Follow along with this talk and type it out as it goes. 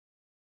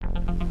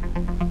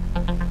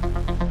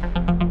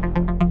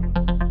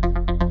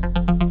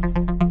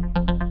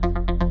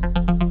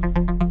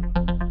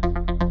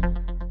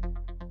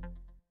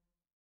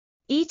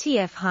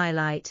ETF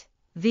Highlight,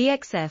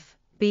 VXF,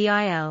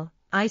 BIL,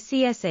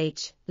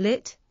 ICSH,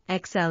 LIT,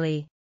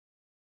 XLE.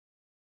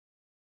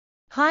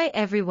 Hi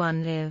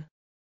everyone.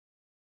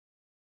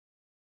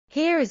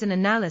 Here is an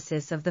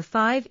analysis of the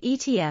 5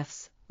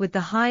 ETFs with the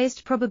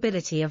highest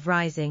probability of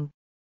rising.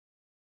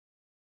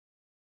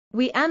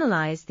 We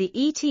analyze the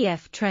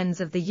ETF trends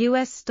of the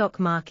US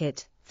stock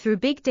market through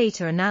big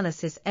data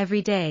analysis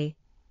every day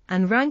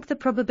and rank the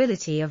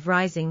probability of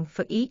rising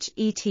for each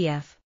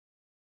ETF.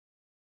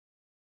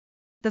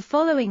 The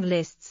following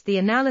lists the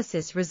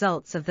analysis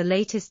results of the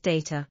latest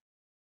data.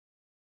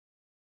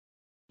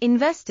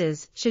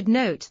 Investors should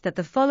note that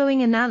the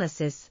following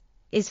analysis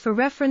is for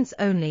reference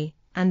only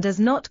and does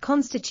not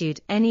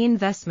constitute any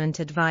investment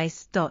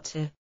advice.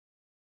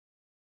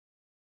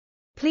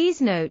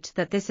 Please note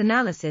that this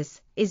analysis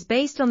is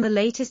based on the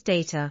latest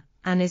data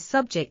and is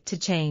subject to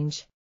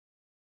change.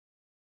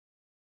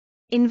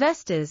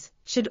 Investors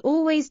should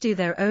always do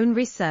their own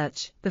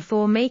research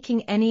before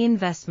making any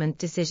investment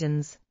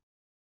decisions.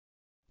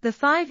 The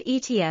 5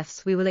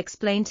 ETFs we will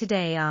explain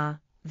today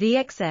are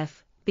VXF,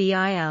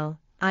 BIL,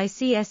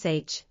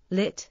 ICSH,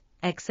 LIT,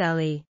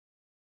 XLE.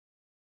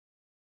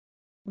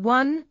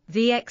 1.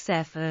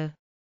 VXF.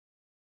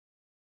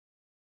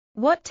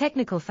 What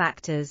technical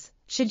factors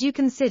should you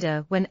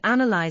consider when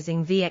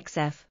analyzing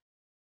VXF?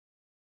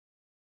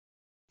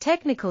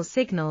 Technical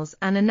signals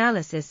and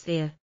analysis.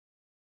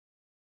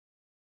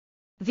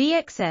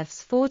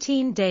 VXF's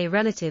 14-day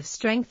Relative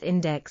Strength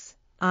Index,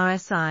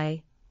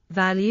 RSI,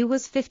 value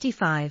was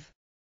 55.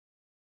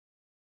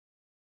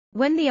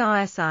 When the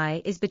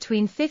RSI is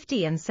between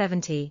 50 and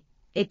 70,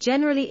 it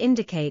generally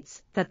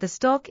indicates that the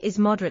stock is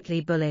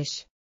moderately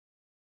bullish.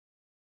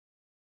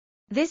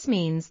 This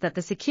means that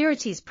the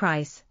security's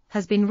price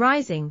has been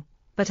rising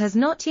but has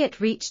not yet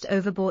reached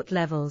overbought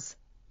levels,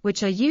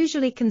 which are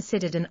usually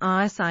considered an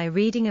RSI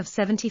reading of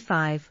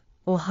 75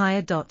 or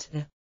higher.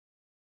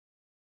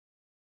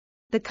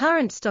 The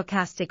current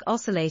stochastic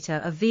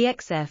oscillator of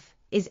VXF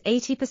is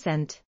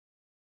 80%.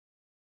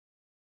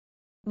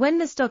 When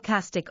the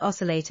stochastic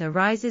oscillator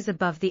rises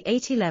above the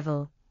 80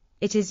 level,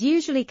 it is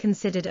usually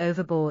considered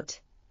overbought,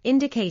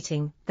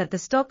 indicating that the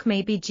stock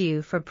may be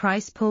due for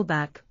price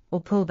pullback or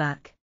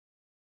pullback.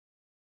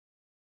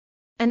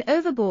 An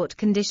overbought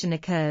condition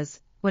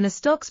occurs when a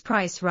stock's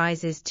price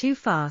rises too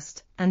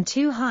fast and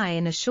too high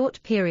in a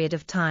short period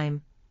of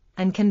time,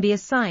 and can be a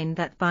sign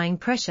that buying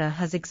pressure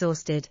has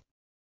exhausted.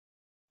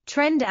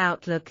 Trend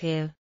outlook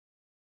here.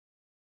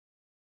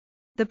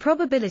 The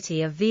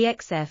probability of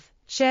VXF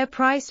share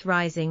price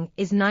rising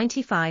is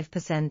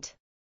 95%.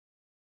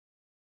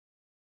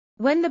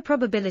 When the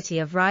probability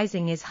of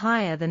rising is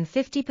higher than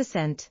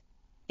 50%,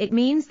 it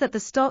means that the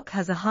stock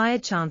has a higher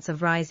chance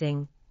of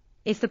rising.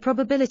 If the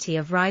probability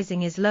of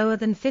rising is lower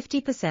than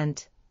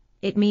 50%,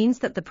 it means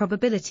that the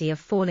probability of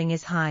falling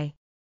is high.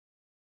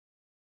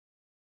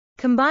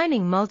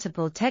 Combining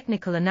multiple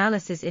technical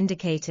analysis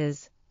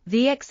indicators,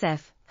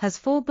 VXF has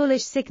 4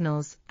 bullish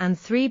signals and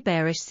 3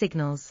 bearish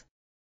signals.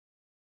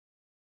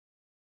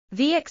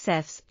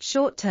 VXF's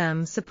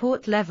short-term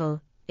support level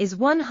is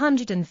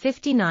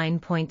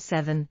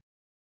 159.7.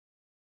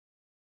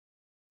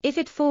 If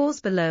it falls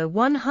below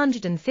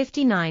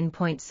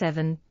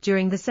 159.7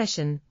 during the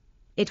session,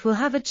 it will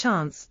have a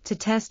chance to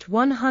test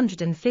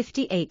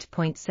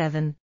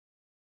 158.7.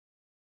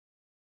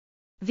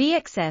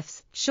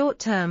 VXF's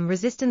short-term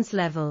resistance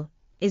level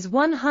is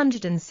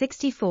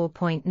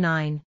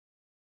 164.9.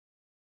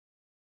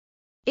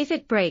 If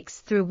it breaks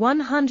through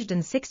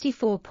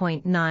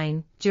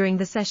 164.9 during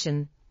the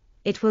session,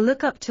 it will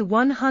look up to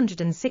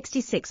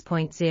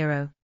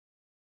 166.0.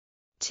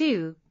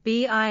 2.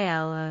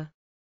 BIL.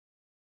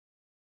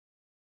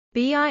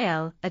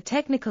 BIL, a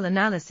technical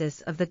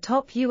analysis of the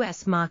top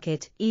US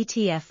market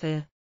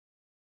ETF.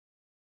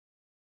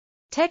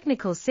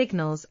 Technical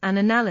signals and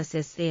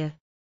analysis.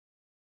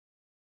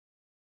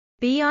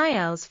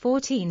 BIL's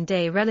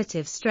 14-day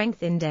Relative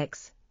Strength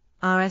Index,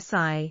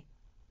 RSI,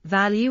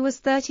 value was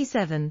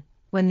 37.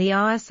 When the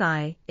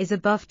RSI is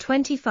above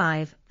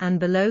 25 and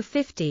below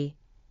 50,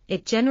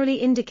 it generally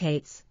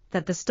indicates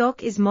that the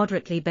stock is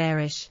moderately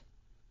bearish.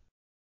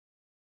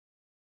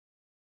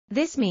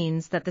 This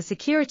means that the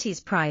security's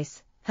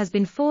price has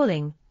been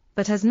falling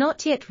but has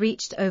not yet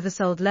reached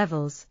oversold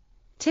levels,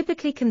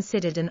 typically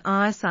considered an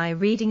RSI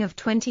reading of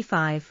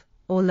 25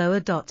 or lower.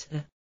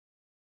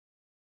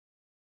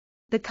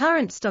 The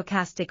current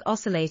stochastic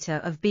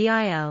oscillator of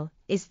BIL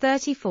is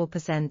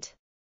 34%.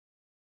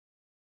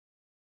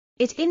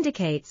 It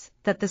indicates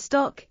that the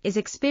stock is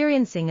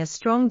experiencing a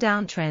strong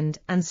downtrend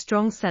and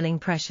strong selling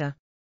pressure.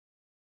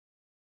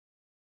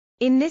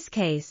 In this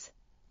case,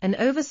 an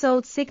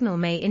oversold signal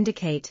may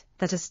indicate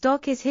that a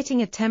stock is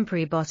hitting a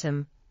temporary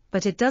bottom,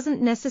 but it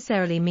doesn't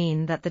necessarily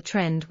mean that the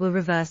trend will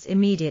reverse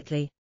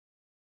immediately.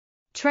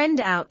 Trend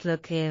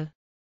outlook here.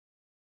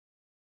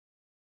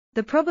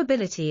 The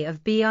probability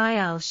of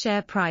BIL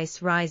share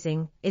price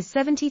rising is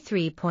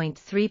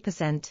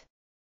 73.3%.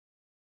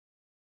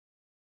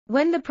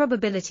 When the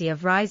probability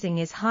of rising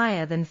is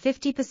higher than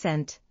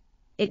 50%,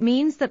 it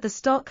means that the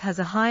stock has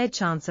a higher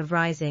chance of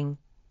rising.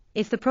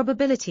 If the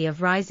probability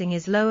of rising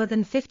is lower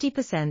than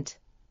 50%,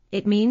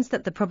 it means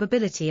that the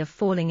probability of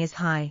falling is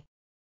high.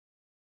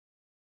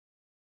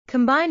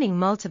 Combining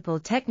multiple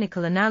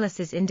technical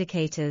analysis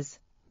indicators,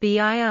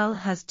 BIL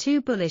has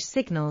 2 bullish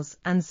signals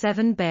and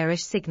 7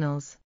 bearish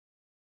signals.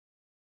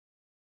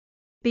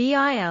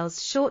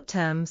 BIL's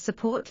short-term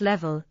support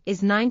level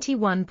is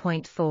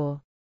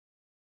 91.4.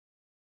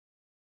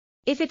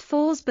 If it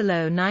falls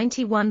below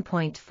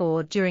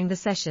 91.4 during the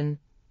session,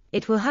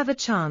 it will have a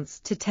chance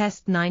to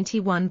test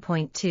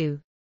 91.2.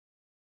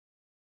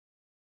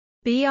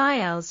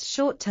 BIL's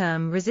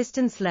short-term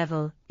resistance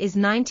level is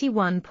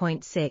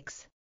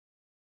 91.6.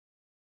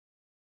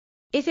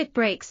 If it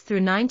breaks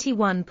through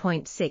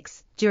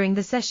 91.6 during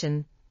the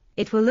session,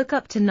 it will look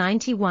up to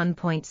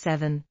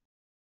 91.7.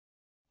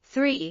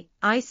 3.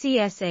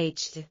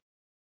 ICSH.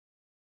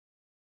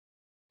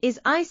 Is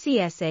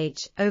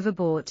ICSH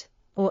overbought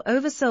or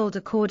oversold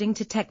according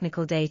to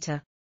technical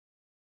data?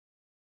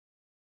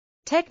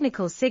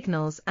 Technical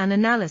signals and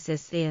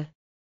analysis here.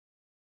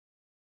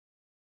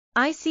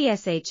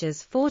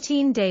 ICSH's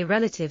 14-day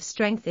relative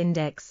strength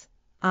index,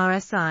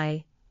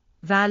 RSI,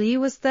 value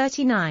was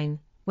 39.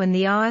 When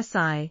the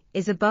RSI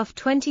is above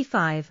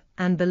 25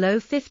 and below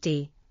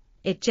 50,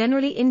 it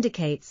generally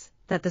indicates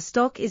that the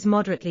stock is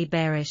moderately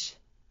bearish.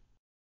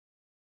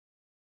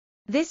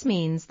 This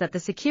means that the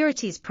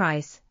security's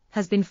price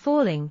has been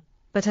falling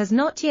but has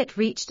not yet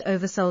reached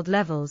oversold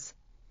levels,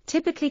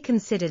 typically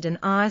considered an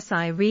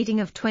RSI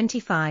reading of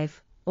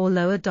 25 or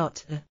lower.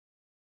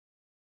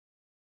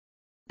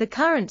 The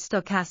current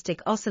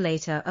stochastic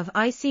oscillator of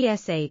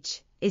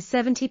ICSH is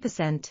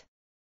 70%.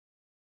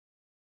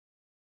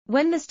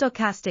 When the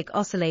stochastic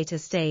oscillator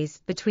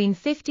stays between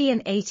 50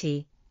 and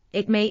 80,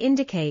 it may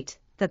indicate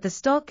that the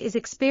stock is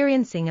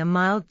experiencing a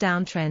mild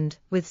downtrend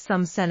with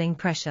some selling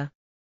pressure.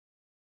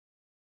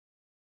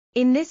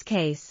 In this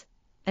case,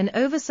 an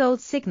oversold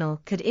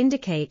signal could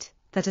indicate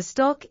that a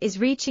stock is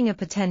reaching a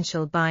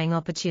potential buying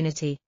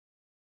opportunity.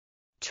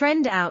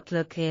 Trend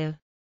outlook here.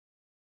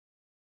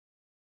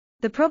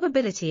 The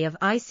probability of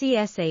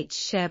ICSH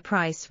share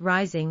price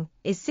rising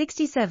is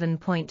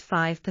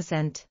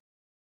 67.5%.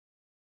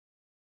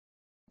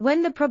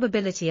 When the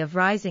probability of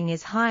rising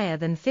is higher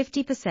than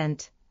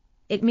 50%,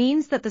 it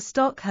means that the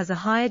stock has a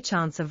higher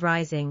chance of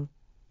rising.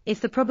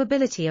 If the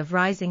probability of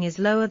rising is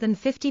lower than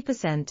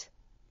 50%,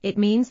 it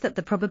means that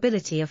the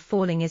probability of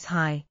falling is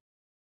high.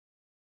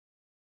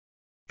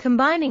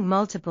 Combining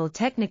multiple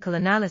technical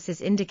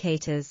analysis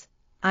indicators,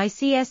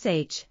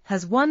 ICSH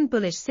has 1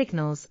 bullish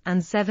signals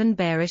and 7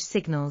 bearish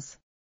signals.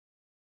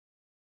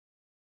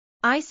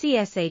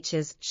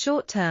 ICSH's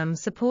short-term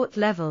support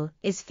level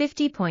is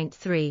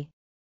 50.3.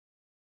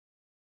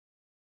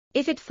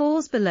 If it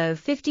falls below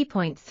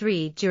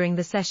 50.3 during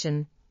the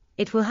session,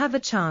 it will have a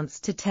chance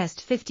to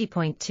test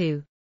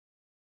 50.2.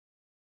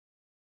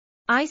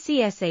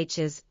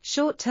 ICSH's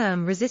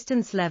short-term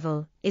resistance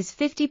level is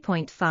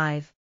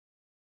 50.5.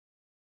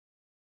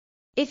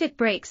 If it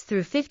breaks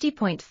through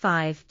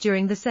 50.5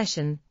 during the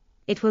session,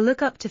 it will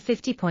look up to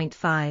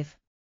 50.5.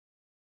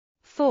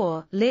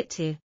 4.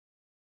 LIT.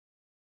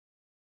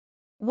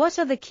 What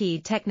are the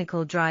key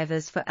technical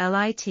drivers for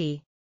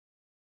LIT?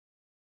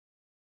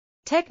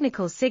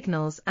 Technical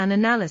signals and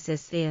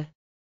analysis here.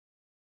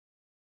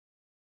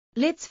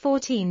 LIT's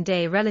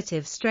 14-day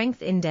relative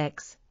strength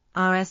index,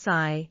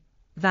 RSI,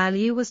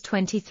 value was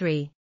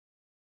 23.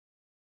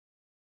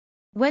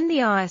 When the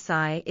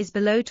RSI is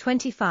below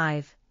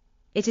 25,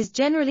 it is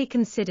generally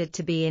considered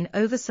to be in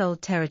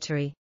oversold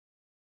territory.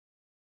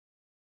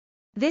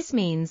 This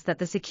means that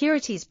the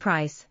security's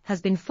price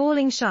has been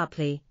falling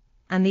sharply,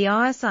 and the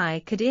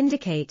RSI could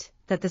indicate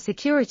that the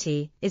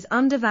security is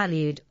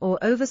undervalued or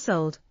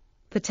oversold,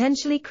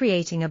 potentially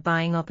creating a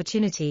buying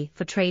opportunity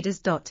for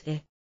traders.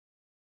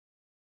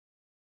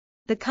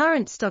 The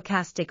current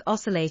stochastic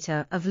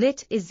oscillator of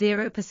LIT is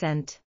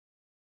 0%.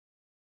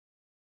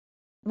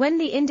 When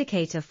the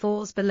indicator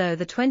falls below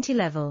the 20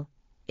 level,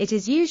 it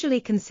is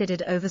usually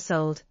considered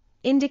oversold,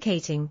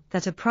 indicating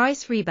that a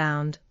price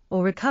rebound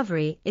or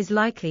recovery is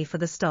likely for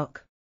the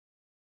stock.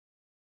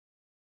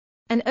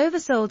 An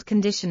oversold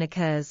condition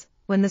occurs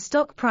when the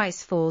stock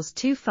price falls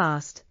too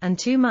fast and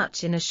too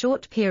much in a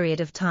short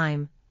period of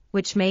time,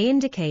 which may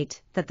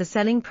indicate that the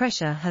selling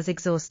pressure has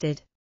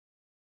exhausted.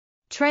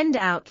 Trend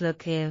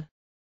outlook here.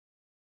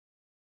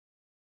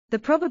 The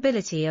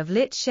probability of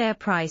LIT share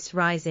price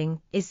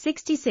rising is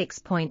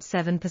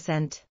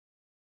 66.7%.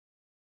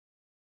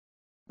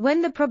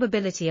 When the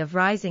probability of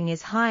rising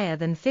is higher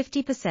than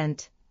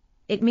 50%,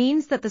 it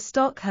means that the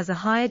stock has a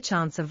higher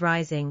chance of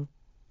rising.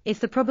 If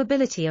the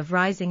probability of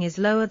rising is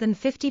lower than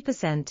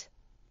 50%,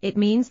 it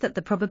means that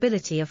the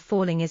probability of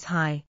falling is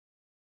high.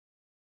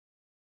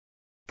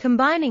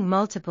 Combining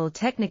multiple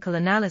technical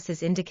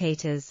analysis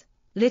indicators,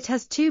 LIT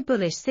has 2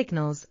 bullish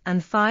signals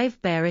and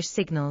 5 bearish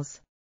signals.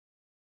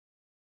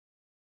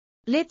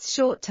 LIT's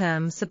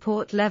short-term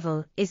support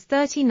level is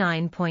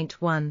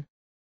 39.1.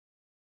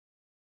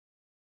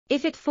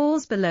 If it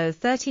falls below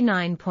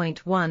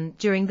 39.1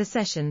 during the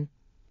session,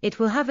 it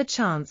will have a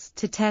chance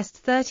to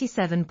test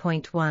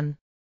 37.1.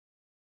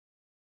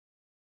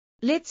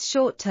 LIT's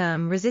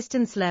short-term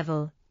resistance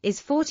level is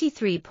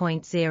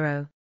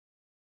 43.0.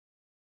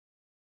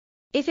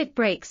 If it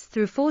breaks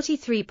through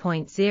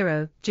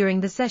 43.0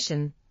 during the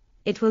session,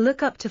 it will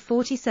look up to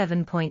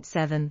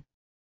 47.7.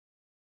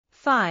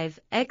 5.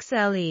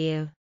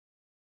 XLE.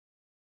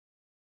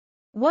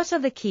 What are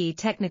the key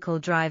technical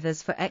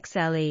drivers for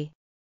XLE?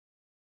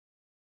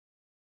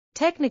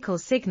 Technical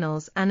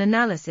signals and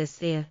analysis.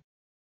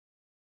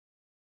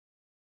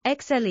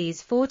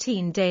 XLE's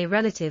 14-day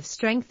relative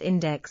strength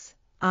index,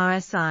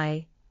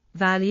 RSI,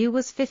 value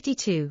was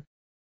 52.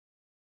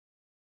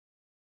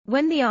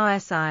 When the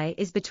RSI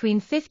is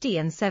between 50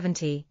 and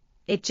 70,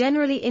 it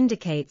generally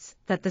indicates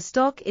that the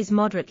stock is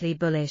moderately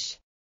bullish.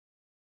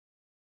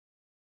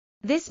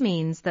 This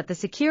means that the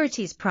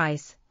security's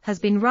price has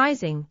been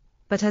rising,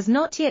 but has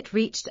not yet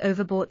reached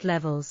overbought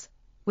levels,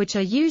 which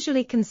are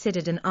usually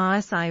considered an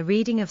RSI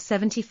reading of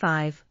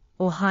 75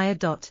 or higher.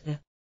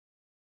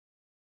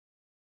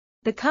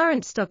 The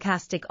current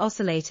stochastic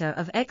oscillator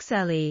of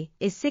XLE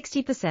is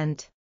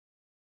 60%.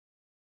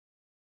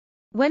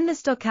 When the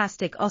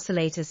stochastic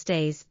oscillator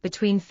stays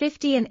between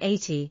 50 and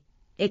 80,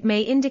 it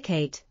may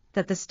indicate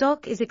that the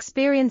stock is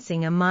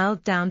experiencing a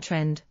mild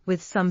downtrend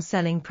with some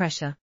selling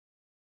pressure.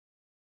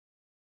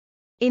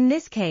 In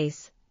this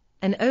case,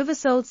 an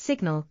oversold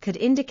signal could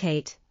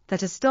indicate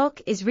that a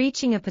stock is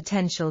reaching a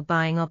potential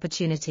buying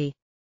opportunity.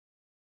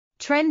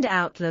 Trend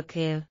outlook.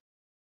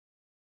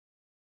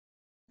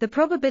 The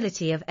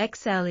probability of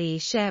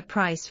XLE share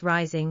price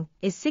rising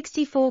is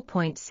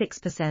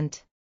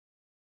 64.6%.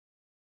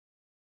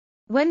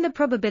 When the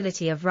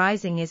probability of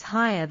rising is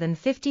higher than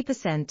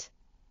 50%,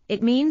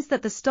 it means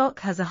that the stock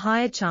has a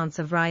higher chance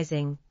of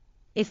rising.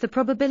 If the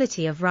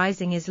probability of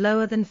rising is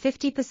lower than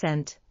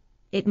 50%,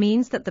 it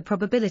means that the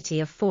probability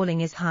of falling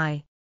is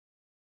high.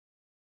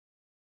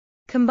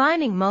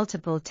 Combining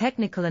multiple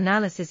technical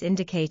analysis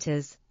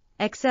indicators,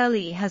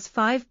 XLE has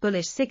 5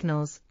 bullish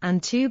signals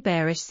and 2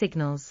 bearish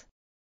signals.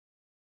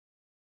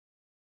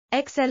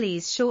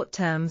 XLE's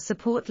short-term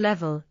support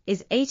level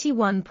is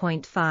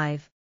 81.5.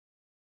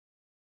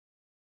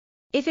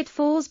 If it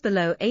falls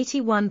below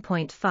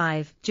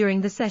 81.5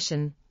 during the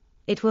session,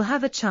 it will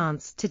have a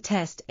chance to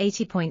test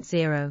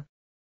 80.0.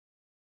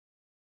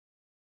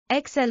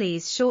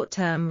 XLE's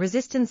short-term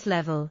resistance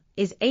level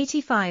is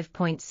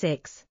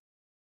 85.6.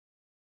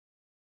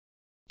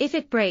 If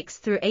it breaks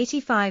through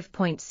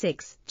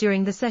 85.6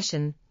 during the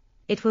session,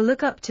 it will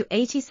look up to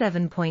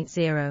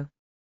 87.0.